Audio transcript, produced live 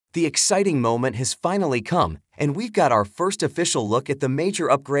The exciting moment has finally come, and we've got our first official look at the major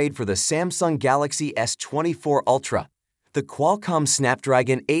upgrade for the Samsung Galaxy S24 Ultra, the Qualcomm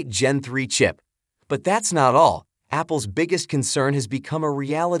Snapdragon 8 Gen 3 chip. But that's not all. Apple's biggest concern has become a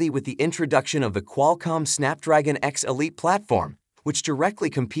reality with the introduction of the Qualcomm Snapdragon X Elite platform, which directly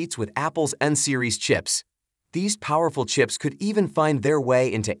competes with Apple's N-series chips. These powerful chips could even find their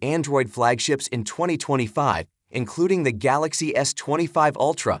way into Android flagships in 2025, including the Galaxy S25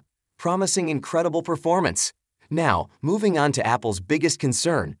 Ultra, promising incredible performance. Now, moving on to Apple's biggest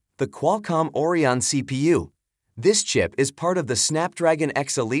concern, the Qualcomm Oryon CPU. This chip is part of the Snapdragon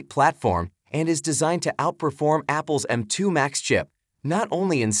X Elite platform and is designed to outperform Apple's M2 Max chip, not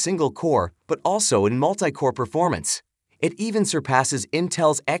only in single-core but also in multi-core performance. It even surpasses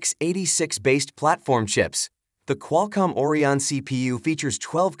Intel's x86-based platform chips. The Qualcomm Oryon CPU features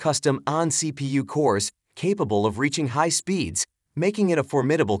 12 custom on-CPU cores capable of reaching high speeds, making it a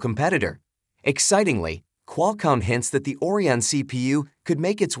formidable competitor. Excitingly, Qualcomm hints that the Oryon CPU could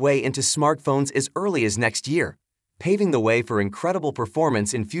make its way into smartphones as early as next year, paving the way for incredible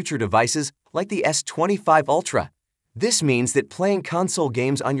performance in future devices like the S25 Ultra. This means that playing console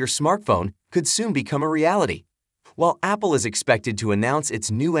games on your smartphone could soon become a reality. While Apple is expected to announce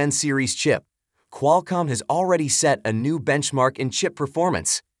its new N-series chip, Qualcomm has already set a new benchmark in chip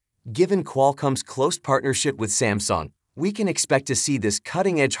performance. Given Qualcomm's close partnership with Samsung, we can expect to see this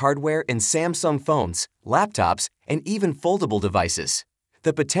cutting-edge hardware in Samsung phones, laptops, and even foldable devices.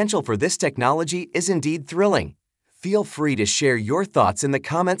 The potential for this technology is indeed thrilling. Feel free to share your thoughts in the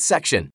comments section.